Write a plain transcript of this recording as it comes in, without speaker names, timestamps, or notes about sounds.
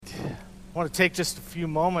I want to take just a few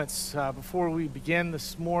moments before we begin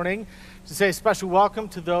this morning to say a special welcome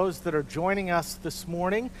to those that are joining us this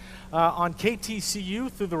morning on KTCU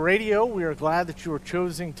through the radio. We are glad that you are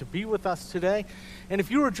choosing to be with us today. And if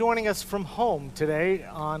you are joining us from home today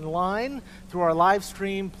online through our live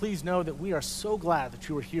stream, please know that we are so glad that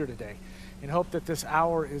you are here today and hope that this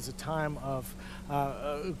hour is a time of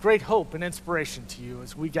great hope and inspiration to you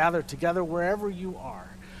as we gather together wherever you are.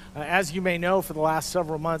 As you may know, for the last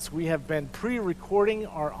several months, we have been pre-recording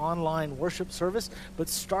our online worship service, but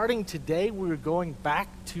starting today, we're going back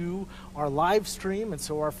to our live stream, and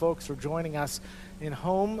so our folks are joining us in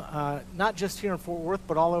home, not just here in Fort Worth,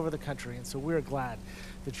 but all over the country, and so we're glad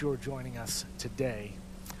that you are joining us today.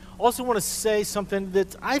 Also want to say something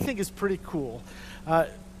that I think is pretty cool.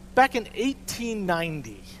 Back in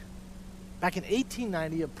 1890,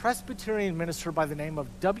 a Presbyterian minister by the name of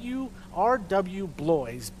R.W.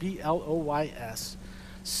 Bloys, B-L-O-Y-S,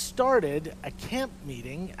 started a camp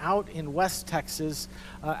meeting out in West Texas,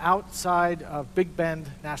 outside of Big Bend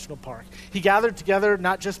National Park. He gathered together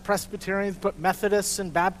not just Presbyterians, but Methodists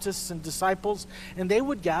and Baptists and disciples, and they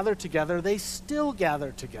would gather together. They still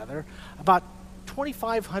gather together, about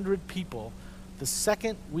 2,500 people the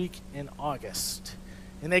second week in August.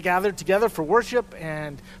 And they gathered together for worship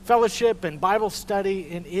and fellowship and Bible study,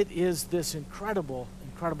 and it is this incredible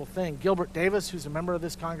thing. Gilbert Davis, who's a member of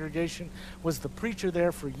this congregation, was the preacher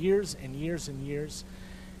there for years and years and years.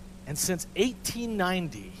 And since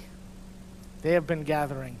 1890, they have been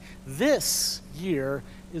gathering. This year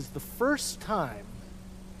is the first time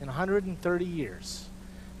in 130 years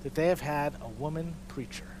that they have had a woman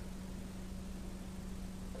preacher.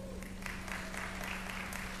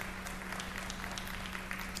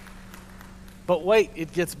 But wait,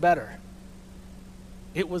 it gets better.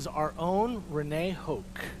 It was our own Renee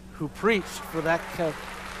Hoke who preached for that.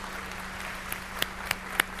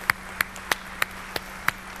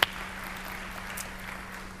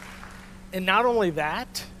 And not only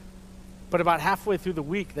that, but about halfway through the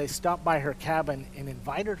week, they stopped by her cabin and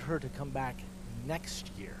invited her to come back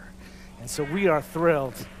next year. And so we are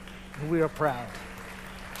thrilled and we are proud.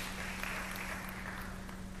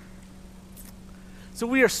 So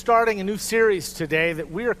we are starting a new series today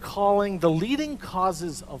that we are calling The Leading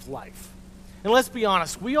Causes of Life. And let's be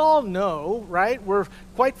honest, we all know, right? We're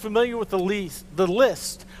quite familiar with the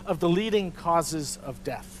list of the leading causes of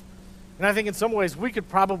death. And I think in some ways we could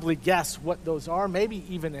probably guess what those are, maybe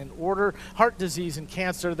even in order. Heart disease and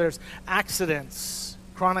cancer, there's accidents,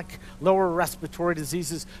 chronic lower respiratory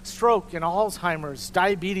diseases, stroke and Alzheimer's,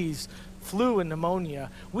 diabetes, flu and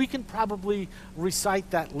pneumonia. We can probably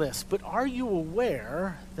recite that list. But are you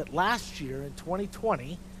aware that last year in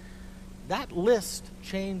 2020, that list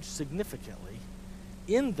changed significantly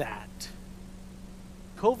in that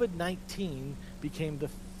COVID-19 became the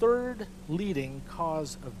third leading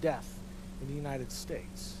cause of death in the United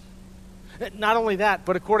States? Not only that,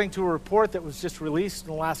 but according to a report that was just released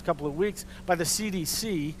in the last couple of weeks by the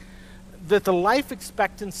CDC, that the life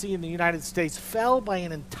expectancy in the United States fell by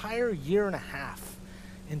an entire year and a half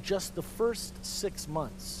in just the first 6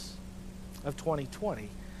 months of 2020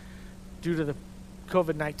 due to the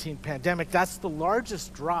COVID-19 pandemic. That's the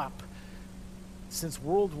largest drop since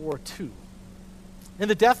World War II. And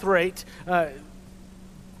the death rate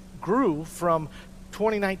grew from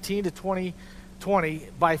 2019 to 2020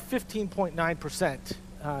 by 15.9%.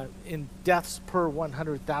 In deaths per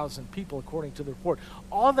 100,000 people, according to the report.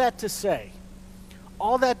 All that to say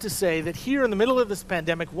that here in the middle of this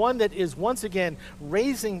pandemic, one that is once again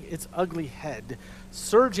raising its ugly head,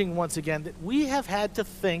 surging once again, that we have had to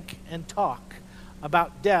think and talk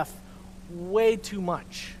about death way too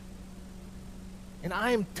much. And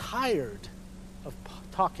I am tired of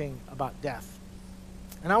talking about death.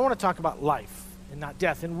 And I want to talk about life and not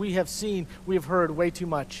death. And we have heard way too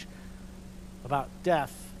much about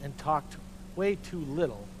death and talked way too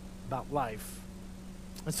little about life.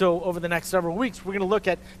 And so over the next several weeks, we're going to look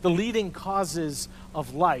at the leading causes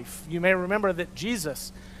of life. You may remember that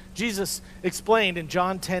Jesus explained in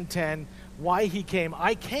John 10:10 why he came.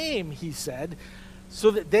 I came, he said,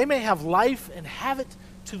 so that they may have life and have it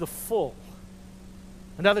to the full.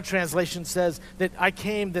 Another translation says that I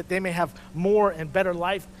came that they may have more and better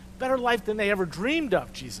life than they ever dreamed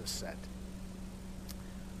of, Jesus said.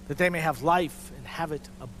 That they may have life and have it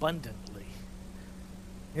abundantly.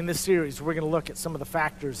 In this series, we're going to look at some of the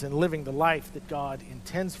factors in living the life that God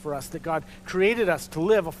intends for us, that God created us to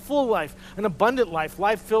live a full life, an abundant life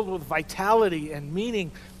filled with vitality and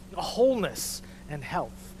meaning, wholeness and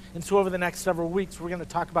health. And so over the next several weeks, we're going to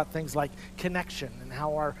talk about things like connection and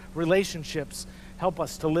how our relationships help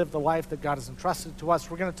us to live the life that God has entrusted to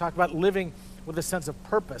us. We're going to talk about living with a sense of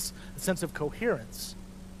purpose, a sense of coherence.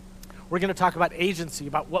 We're going to talk about agency,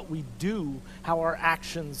 about what we do, how our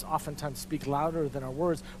actions oftentimes speak louder than our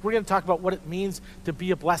words. We're going to talk about what it means to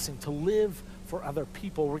be a blessing, to live for other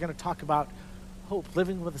people. We're going to talk about hope,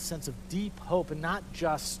 living with a sense of deep hope and not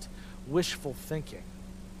just wishful thinking.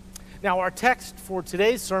 Now, our text for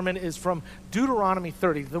today's sermon is from Deuteronomy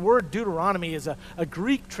 30. The word Deuteronomy is a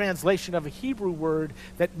Greek translation of a Hebrew word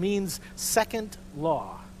that means second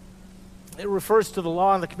law. It refers to the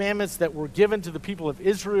law and the commandments that were given to the people of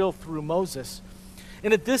Israel through Moses.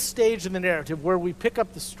 And at this stage in the narrative, where we pick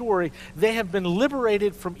up the story, they have been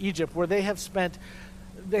liberated from Egypt, where they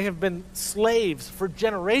have been slaves for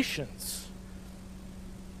generations.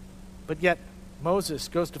 But yet, Moses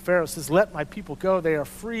goes to Pharaoh, says, "Let my people go, they are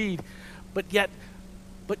freed." But yet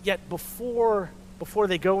before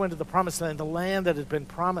they go into the promised land, the land that had been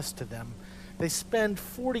promised to them, they spend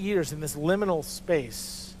 40 years in this liminal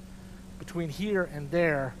space between here and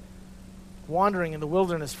there, wandering in the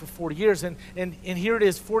wilderness for 40 years. And here it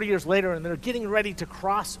is 40 years later, and they're getting ready to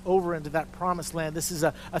cross over into that promised land. This is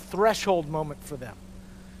a threshold moment for them.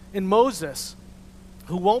 And Moses,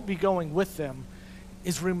 who won't be going with them,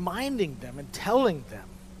 is reminding them and telling them,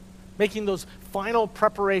 making those final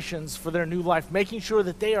preparations for their new life, making sure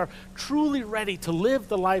that they are truly ready to live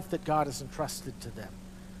the life that God has entrusted to them.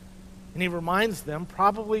 And he reminds them,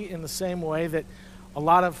 probably in the same way that a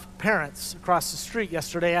lot of parents across the street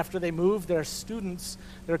yesterday, after they moved their students,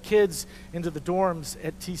 their kids into the dorms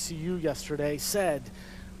at TCU yesterday, said,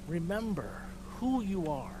 "Remember who you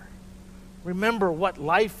are. Remember what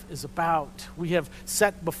life is about. We have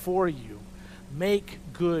set before you. Make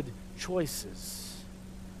good choices."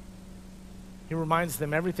 He reminds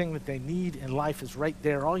them everything that they need in life is right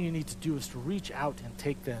there. All you need to do is to reach out and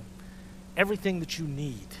take them. Everything that you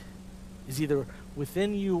need is either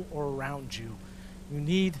within you or around you. You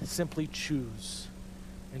need to simply choose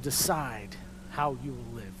and decide how you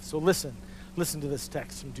will live. So listen to this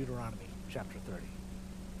text from Deuteronomy chapter 30.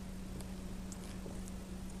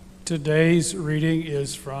 Today's reading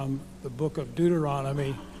is from the book of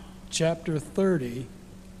Deuteronomy, chapter 30,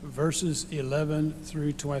 verses 11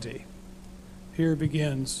 through 20. Here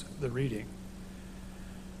begins the reading.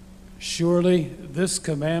 "Surely this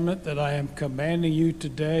commandment that I am commanding you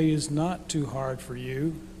today is not too hard for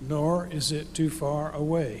you, nor is it too far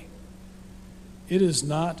away. It is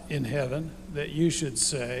not in heaven that you should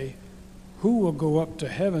say, 'Who will go up to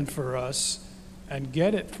heaven for us and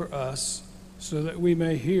get it for us, so that we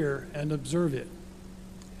may hear and observe it?'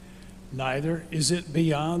 Neither is it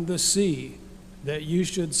beyond the sea that you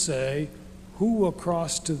should say, 'Who will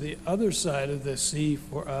cross to the other side of the sea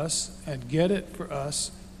for us and get it for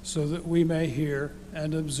us, so that we may hear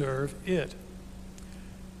and observe it?'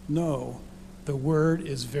 No, the word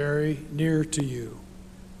is very near to you.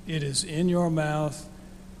 It is in your mouth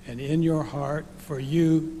and in your heart for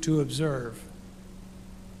you to observe.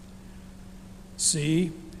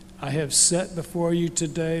 See, I have set before you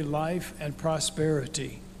today life and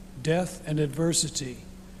prosperity, death and adversity.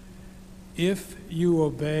 If you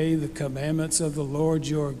obey the commandments of the Lord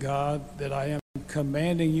your God that I am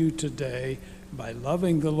commanding you today, by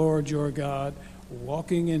loving the Lord your God,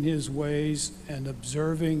 walking in his ways, and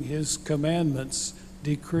observing his commandments,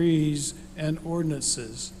 decrees, and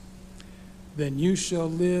ordinances, then you shall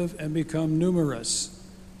live and become numerous,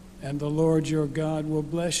 and the Lord your God will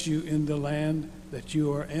bless you in the land that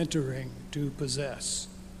you are entering to possess.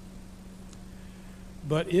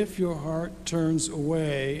 But if your heart turns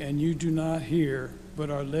away and you do not hear, but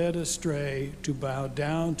are led astray to bow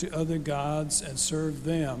down to other gods and serve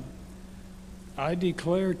them, I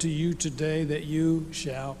declare to you today that you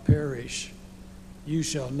shall perish. You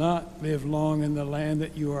shall not live long in the land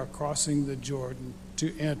that you are crossing the Jordan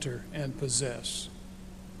to enter and possess.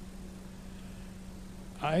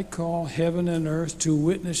 I call heaven and earth to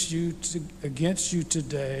witness against you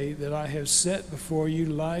today that I have set before you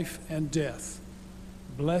life and death,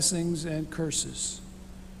 blessings and curses.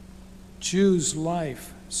 Choose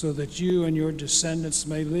life so that you and your descendants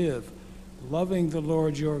may live, loving the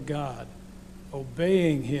Lord your God,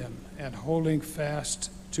 obeying him and holding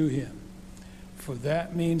fast to him. For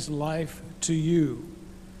that means life to you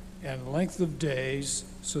and length of days,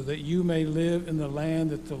 so that you may live in the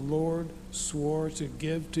land that the Lord swore to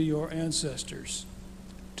give to your ancestors,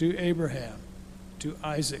 to Abraham, to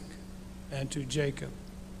Isaac, and to Jacob."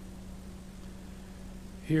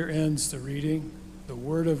 Here ends the reading, the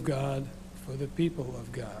word of God for the people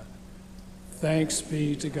of God. Thanks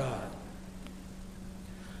be to God.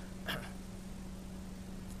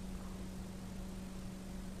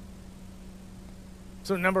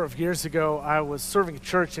 So a number of years ago, I was serving a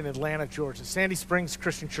church in Atlanta, Georgia. Sandy Springs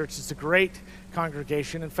Christian Church is a great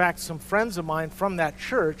congregation. In fact, some friends of mine from that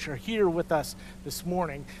church are here with us this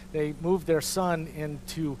morning. They moved their son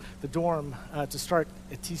into the dorm to start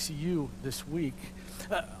at TCU this week.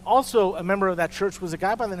 Also, a member of that church was a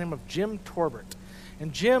guy by the name of Jim Torbert.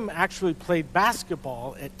 And Jim actually played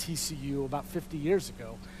basketball at TCU about 50 years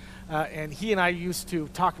ago. And he and I used to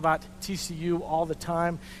talk about TCU all the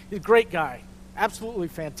time. He's a great guy. Absolutely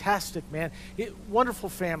fantastic, man. Wonderful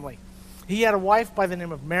family. He had a wife by the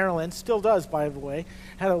name of Marilyn, still does, by the way,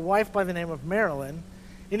 had a wife by the name of Marilyn.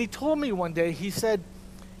 And he told me one day, he said,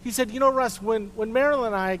 you know, Russ, when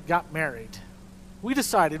Marilyn and I got married, we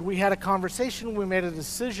decided, we had a conversation, we made a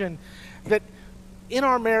decision that in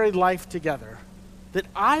our married life together, that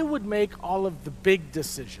I would make all of the big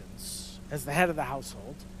decisions as the head of the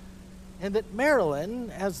household, and that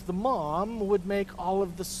Marilyn, as the mom, would make all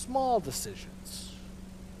of the small decisions.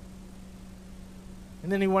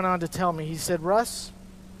 And then he went on to tell me, he said, Russ,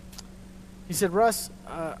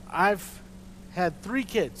 I've had 3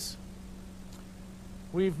 kids.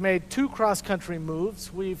 We've made 2 cross-country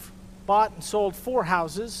moves. We've bought and sold 4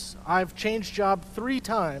 houses. I've changed job 3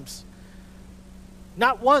 times.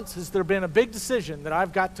 Not once has there been a big decision that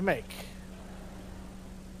I've got to make.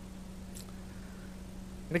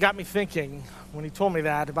 And it got me thinking, when he told me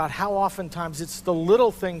that, about how oftentimes it's the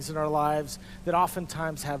little things in our lives that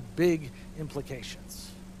oftentimes have big implications.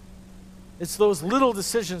 It's those little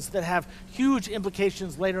decisions that have huge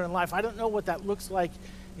implications later in life. I don't know what that looks like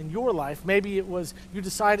in your life. Maybe it was you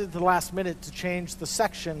decided at the last minute to change the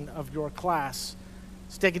section of your class,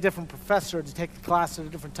 to take a different professor, to take the class at a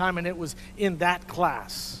different time, and it was in that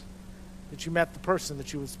class that you met the person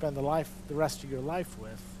that you would spend the rest of your life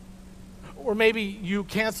with. Or maybe you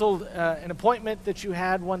canceled an appointment that you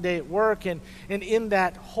had one day at work, and in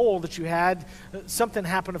that hole that you had, something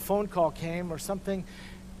happened, a phone call came, or something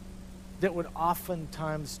that would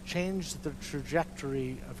oftentimes change the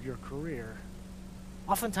trajectory of your career.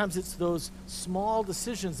 Oftentimes it's those small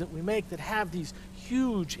decisions that we make that have these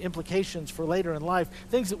huge implications for later in life,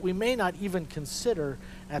 things that we may not even consider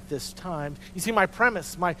at this time. You see, my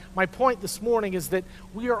premise, my point this morning is that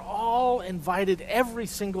we are all invited every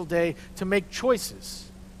single day to make choices.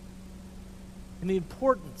 And the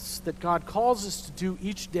importance that God calls us to do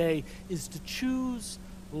each day is to choose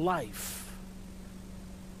life.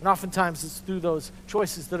 And oftentimes it's through those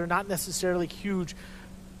choices that are not necessarily huge,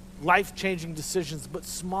 life-changing decisions, but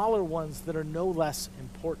smaller ones that are no less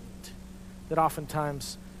important, that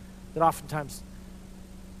oftentimes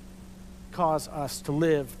cause us to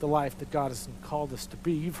live the life that God has called us to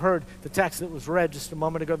be. You've heard the text that was read just a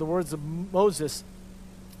moment ago, the words of Moses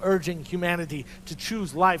urging humanity to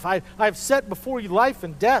choose life. I've set before you life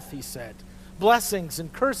and death, he said, blessings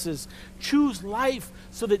and curses. Choose life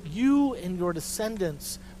so that you and your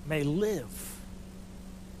descendants may live.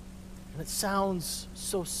 And it sounds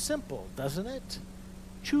so simple, doesn't it?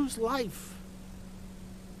 Choose life.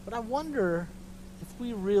 But I wonder if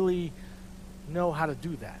we really know how to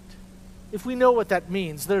do that. If we know what that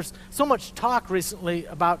means. There's so much talk recently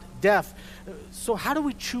about death. So how do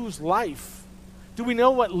we choose life? Do we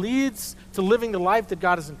know what leads to living the life that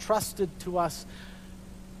God has entrusted to us,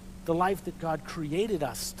 the life that God created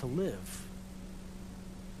us to live?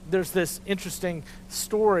 There's this interesting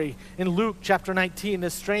story in Luke chapter 19,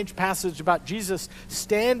 this strange passage about Jesus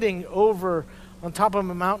standing over on top of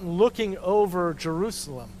a mountain looking over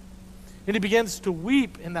Jerusalem. And he begins to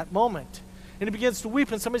weep in that moment. And he begins to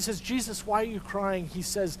weep, and somebody says, Jesus, why are you crying? He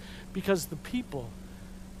says, because the people,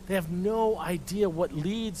 they have no idea what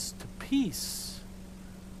leads to peace.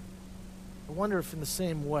 I wonder if in the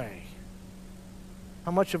same way,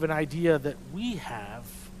 how much of an idea that we have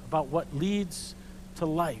about what leads to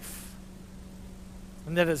life.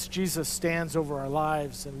 And that as Jesus stands over our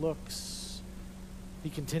lives and looks, he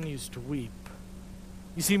continues to weep.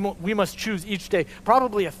 You see, we must choose each day,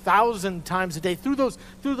 probably 1,000 times a day. Through those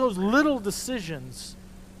little decisions,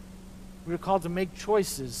 we are called to make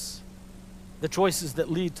choices, the choices that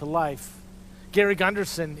lead to life. Gary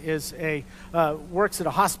Gunderson works at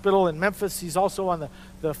a hospital in Memphis. He's also on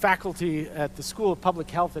the faculty at the School of Public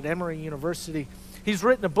Health at Emory University. He's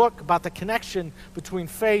written a book about the connection between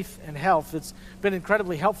faith and health. It's been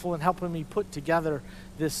incredibly helpful in helping me put together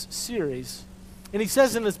this series. And he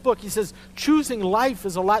says in this book, he says, choosing life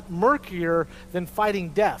is a lot murkier than fighting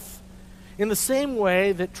death. In the same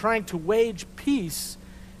way that trying to wage peace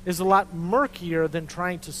is a lot murkier than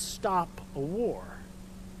trying to stop a war.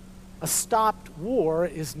 A stopped war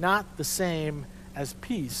is not the same as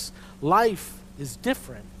peace. Life is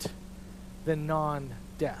different than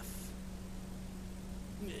non-death.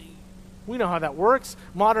 We know how that works.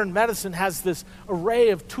 Modern medicine has this array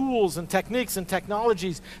of tools and techniques and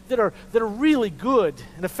technologies that are really good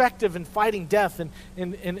and effective in fighting death and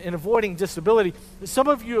in avoiding disability. Some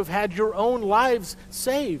of you have had your own lives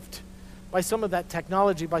saved by some of that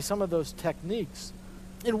technology, by some of those techniques.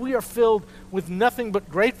 And we are filled with nothing but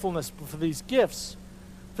gratefulness for these gifts,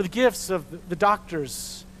 for the gifts of the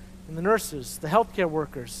doctors and the nurses, the healthcare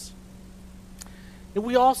workers. And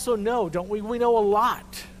we also know, don't we? We know a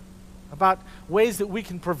lot about ways that we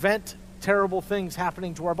can prevent terrible things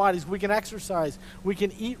happening to our bodies. We can exercise. We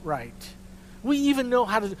can eat right. We even know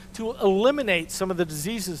how to eliminate some of the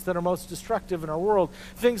diseases that are most destructive in our world,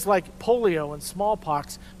 things like polio and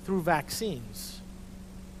smallpox through vaccines.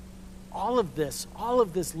 All of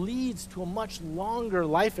this leads to a much longer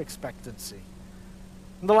life expectancy.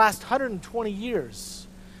 In the last 120 years,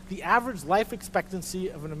 the average life expectancy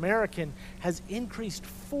of an American has increased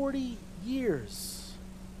 40 years.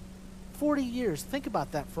 40 years. Think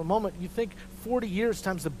about that for a moment. You think 40 years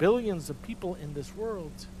times the billions of people in this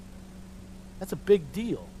world. That's a big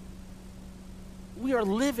deal. We are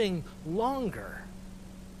living longer.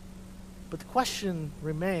 But the question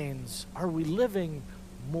remains, are we living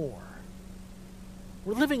more?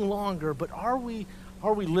 We're living longer, but are we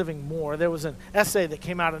living more? There was an essay that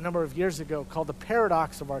came out a number of years ago called The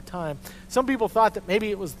Paradox of Our Time. Some people thought that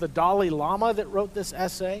maybe it was the Dalai Lama that wrote this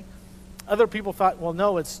essay. Other people thought, well,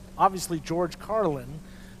 no, it's obviously George Carlin,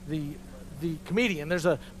 the comedian. There's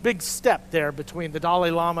a big step there between the Dalai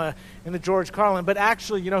Lama and the George Carlin. But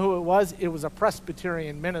actually, you know who it was? It was a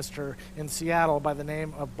Presbyterian minister in Seattle by the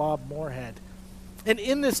name of Bob Moorhead. And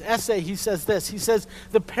in this essay, he says this. He says,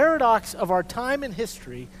 the paradox of our time in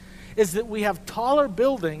history is that we have taller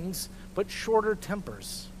buildings but shorter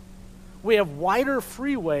tempers. We have wider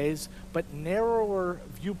freeways but narrower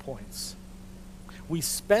viewpoints. We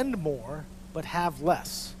spend more, but have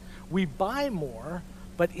less. We buy more,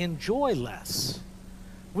 but enjoy less.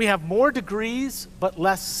 We have more degrees, but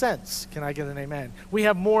less sense. Can I get an amen? We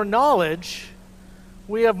have more knowledge,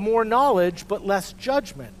 but less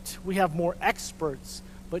judgment. We have more experts,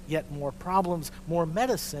 but yet more problems. More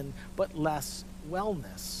medicine, but less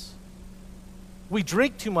wellness. We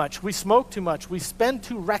drink too much, we smoke too much, we spend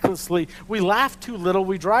too recklessly, we laugh too little,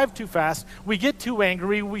 we drive too fast, we get too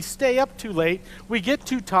angry, we stay up too late, we get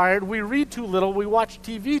too tired, we read too little, we watch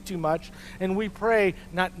TV too much, and we pray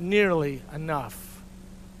not nearly enough.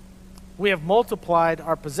 We have multiplied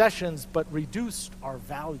our possessions but reduced our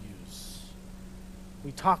values.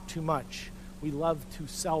 We talk too much, we love too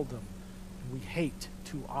seldom, and we hate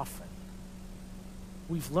too often.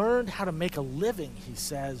 We've learned how to make a living, he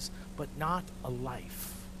says, but not a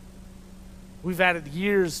life. We've added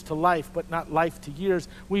years to life, but not life to years.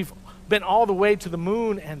 We've been all the way to the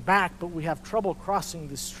moon and back, but we have trouble crossing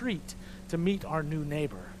the street to meet our new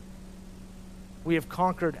neighbor. We have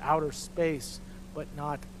conquered outer space, but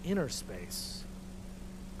not inner space.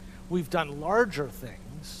 We've done larger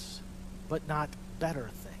things, but not better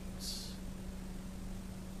things.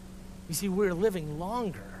 You see, we're living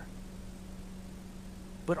longer.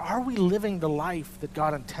 But are we living the life that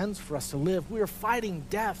God intends for us to live? We are fighting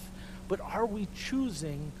death, but are we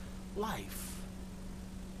choosing life?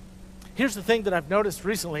 Here's the thing that I've noticed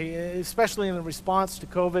recently, especially in the response to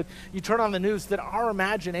COVID. You turn on the news, that our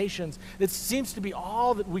imaginations, it seems to be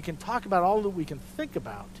all that we can talk about, all that we can think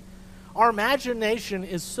about. Our imagination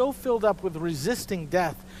is so filled up with resisting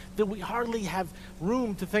death that we hardly have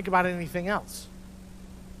room to think about anything else.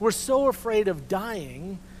 We're so afraid of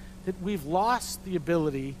dying that we've lost the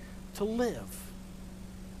ability to live.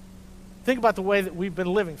 Think about the way that we've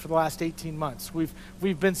been living for the last 18 months. We've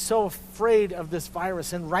been so afraid of this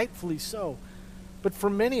virus, and rightfully so. But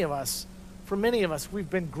for many of us, we've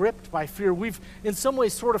been gripped by fear. We've, in some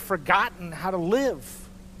ways, sort of forgotten how to live.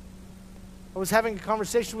 I was having a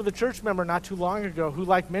conversation with a church member not too long ago who,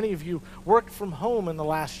 like many of you, worked from home in the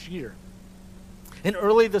last year. And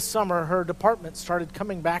early this summer, her department started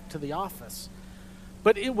coming back to the office.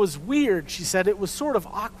 But it was weird, she said. It was sort of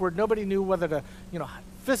awkward. Nobody knew whether to,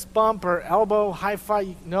 fist bump or elbow, high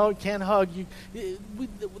five. No, you can't hug.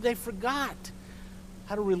 They forgot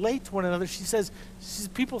how to relate to one another. She says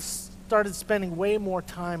people started spending way more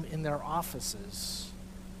time in their offices.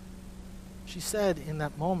 She said in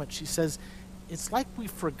that moment, she says, it's like we've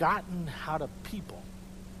forgotten how to people,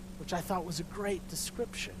 which I thought was a great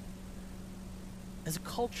description. As a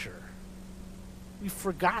culture, we've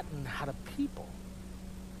forgotten how to people.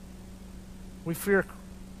 We fear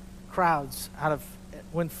crowds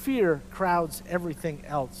when fear crowds everything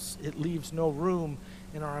else, it leaves no room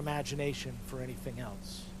in our imagination for anything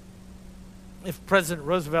else. if President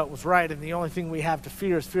Roosevelt was right and the only thing we have to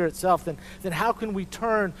fear is fear itself, then how can we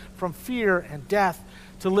turn from fear and death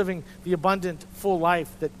to living the abundant, full life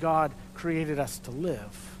that God created us to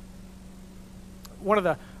live? One of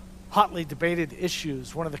the hotly debated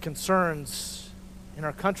issues, one of the concerns in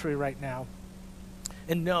our country right now,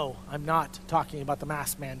 and no, I'm not talking about the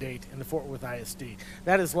mask mandate in the Fort Worth ISD.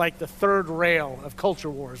 That is like the third rail of culture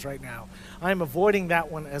wars right now. I'm avoiding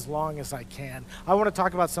that one as long as I can. I want to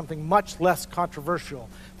talk about something much less controversial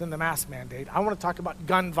than the mask mandate. I want to talk about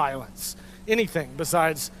gun violence, anything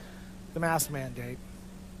besides the mask mandate.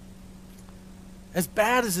 As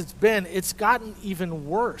bad as it's been, it's gotten even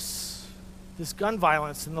worse, this gun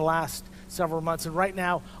violence in the last several months. And right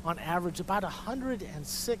now, on average, about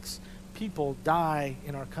 106 people die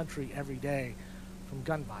in our country every day from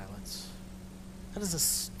gun violence. That is a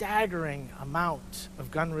staggering amount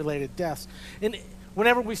of gun-related deaths. And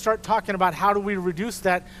whenever we start talking about how do we reduce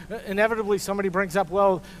that, inevitably somebody brings up,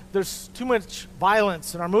 well, there's too much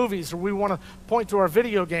violence in our movies, or we want to point to our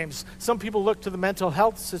video games. Some people look to the mental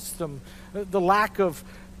health system, the lack of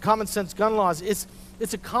common sense gun laws.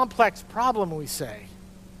 It's a complex problem, we say.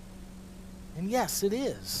 And yes, it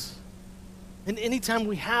is. And anytime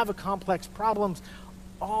we have a complex problem,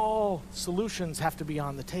 all solutions have to be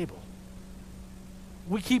on the table.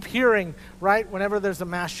 We keep hearing, right, whenever there's a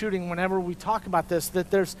mass shooting, whenever we talk about this,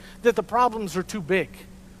 that the problems are too big,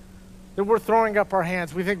 that we're throwing up our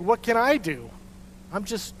hands. We think, what can I do? I'm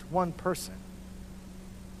just one person.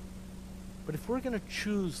 But if we're going to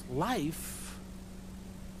choose life,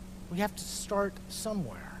 we have to start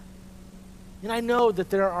somewhere. And I know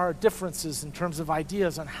that there are differences in terms of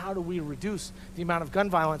ideas on how do we reduce the amount of gun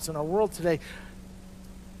violence in our world today.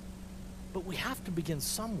 But we have to begin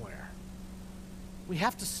somewhere. We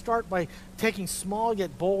have to start by taking small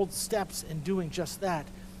yet bold steps and doing just that.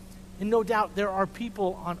 And no doubt there are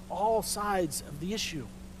people on all sides of the issue.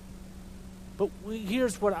 But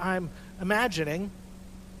here's what I'm imagining,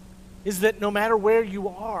 is that no matter where you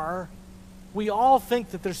are, we all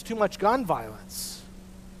think that there's too much gun violence.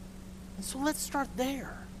 And so let's start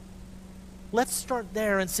there. Let's start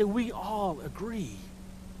there and say we all agree.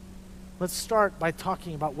 Let's start by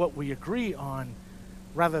talking about what we agree on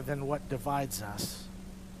rather than what divides us.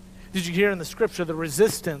 Did you hear in the scripture the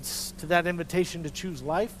resistance to that invitation to choose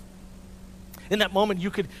life? In that moment,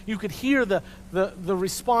 you could hear the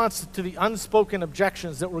response to the unspoken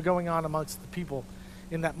objections that were going on amongst the people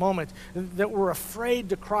in that moment, that were afraid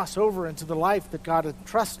to cross over into the life that God had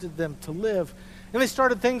trusted them to live. And they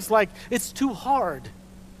started things like, it's too hard.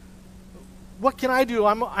 What can I do?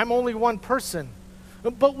 I'm only one person.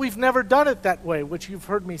 But we've never done it that way, which you've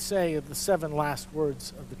heard me say are the 7 last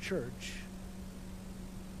words of the church.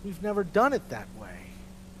 We've never done it that way.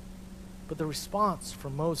 But the response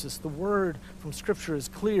from Moses, the word from Scripture is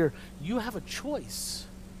clear. You have a choice.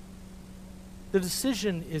 The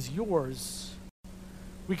decision is yours.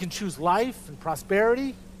 We can choose life and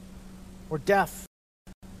prosperity or death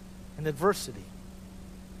and adversity.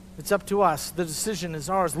 It's up to us. The decision is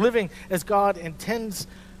ours. Living as God intends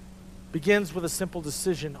begins with a simple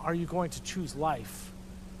decision. Are you going to choose life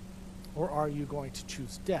or are you going to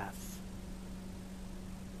choose death?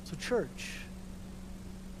 So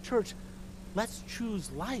church, let's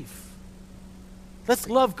choose life. Let's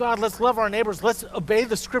love God. Let's love our neighbors. Let's obey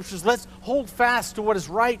the Scriptures. Let's hold fast to what is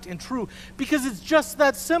right and true, because it's just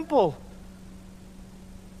that simple.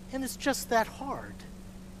 And it's just that hard.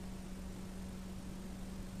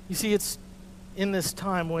 You see, it's in this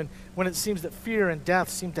time when it seems that fear and death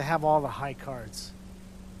seem to have all the high cards.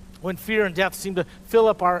 When fear and death seem to fill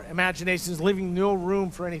up our imaginations, leaving no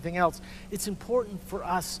room for anything else. It's important for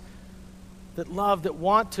us that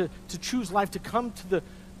want to choose life, to come to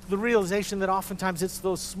the realization that oftentimes it's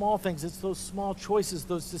those small things, it's those small choices,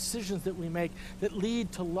 those decisions that we make that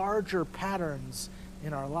lead to larger patterns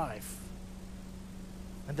in our life.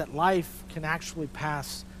 And that life can actually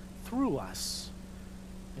pass through us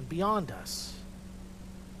and beyond us.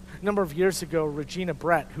 A number of years ago, Regina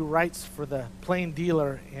Brett, who writes for the Plain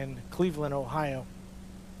Dealer in Cleveland, Ohio,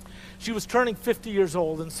 she was turning 50 years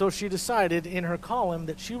old, and so she decided in her column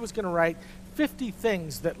that she was going to write 50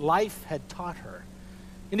 things that life had taught her.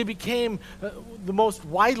 And it became the most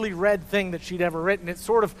widely read thing that she'd ever written. It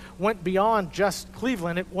sort of went beyond just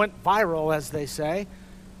Cleveland. It went viral, as they say,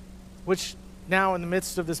 which now in the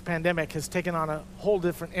midst of this pandemic has taken on a whole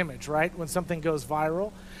different image, right? When something goes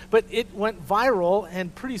viral. But it went viral,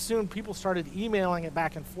 and pretty soon people started emailing it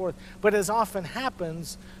back and forth. But as often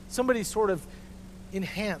happens, somebody sort of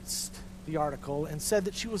enhanced the article and said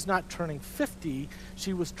that she was not turning 50,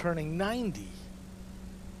 she was turning 90.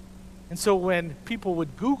 And so when people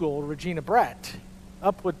would Google Regina Brett,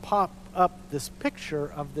 up would pop up this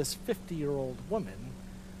picture of this 50-year-old woman.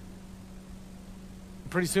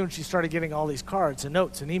 Pretty soon she started getting all these cards and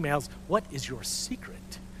notes and emails. What is your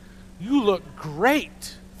secret? You look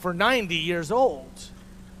great for 90 years old.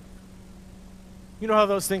 You know how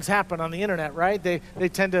those things happen on the internet, right? They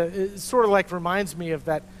tend to, it sort of like reminds me of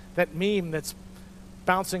that meme that's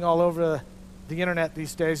bouncing all over the internet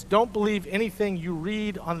these days. Don't believe anything you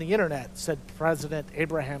read on the internet, said President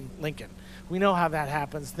Abraham Lincoln. We know how that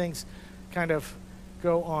happens. Things kind of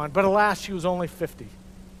go on. But alas, she was only 50.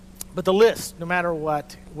 But the list, no matter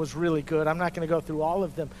what, was really good. I'm not going to go through all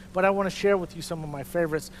of them, but I want to share with you some of my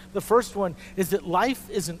favorites. The first one is that life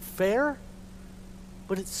isn't fair,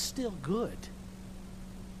 but it's still good.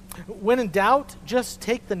 When in doubt, just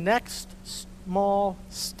take the next small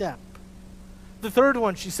step. The third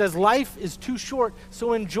one, she says, life is too short,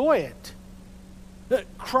 so enjoy it.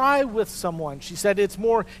 Cry with someone. She said it's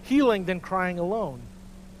more healing than crying alone.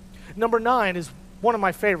 Number 9 is one of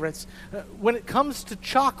my favorites. When it comes to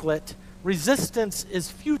chocolate, resistance is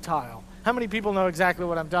futile. How many people know exactly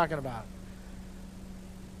what I'm talking about?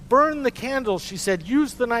 Burn the candles, she said.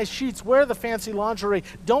 Use the nice sheets. Wear the fancy lingerie.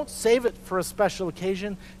 Don't save it for a special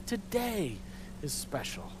occasion. Today is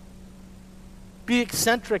special. Be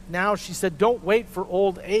eccentric now, she said. Don't wait for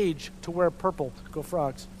old age to wear purple. Go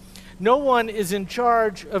Frogs. No one is in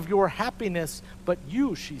charge of your happiness but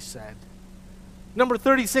you, she said. Number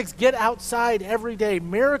 36, get outside every day.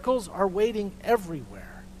 Miracles are waiting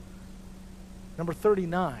everywhere. Number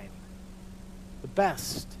 39, the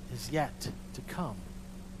best is yet to come.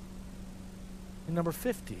 And number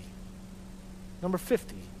 50,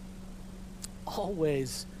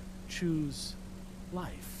 always choose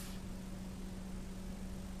life.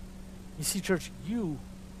 You see, church, you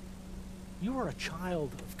are a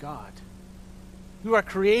child of God. You are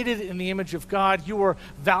created in the image of God. You are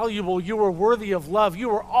valuable. You are worthy of love.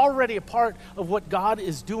 You are already a part of what God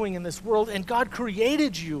is doing in this world. And God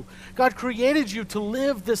created you. God created you to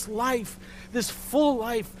live this life, this full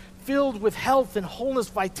life filled with health and wholeness,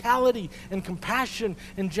 vitality and compassion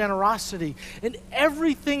and generosity. And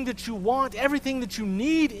everything that you want, everything that you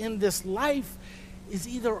need in this life is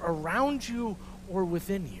either around you or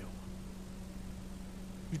within you.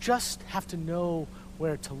 You just have to know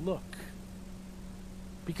where to look.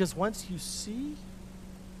 Because once you see,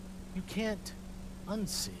 you can't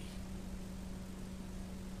unsee.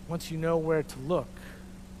 Once you know where to look,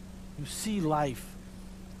 you see life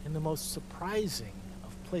in the most surprising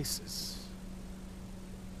of places.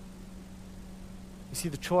 You see,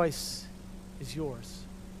 the choice is yours.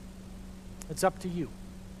 It's up to you.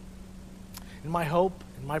 And my hope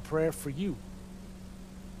and my prayer for you,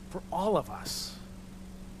 for all of us,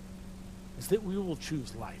 is that we will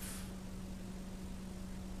choose life.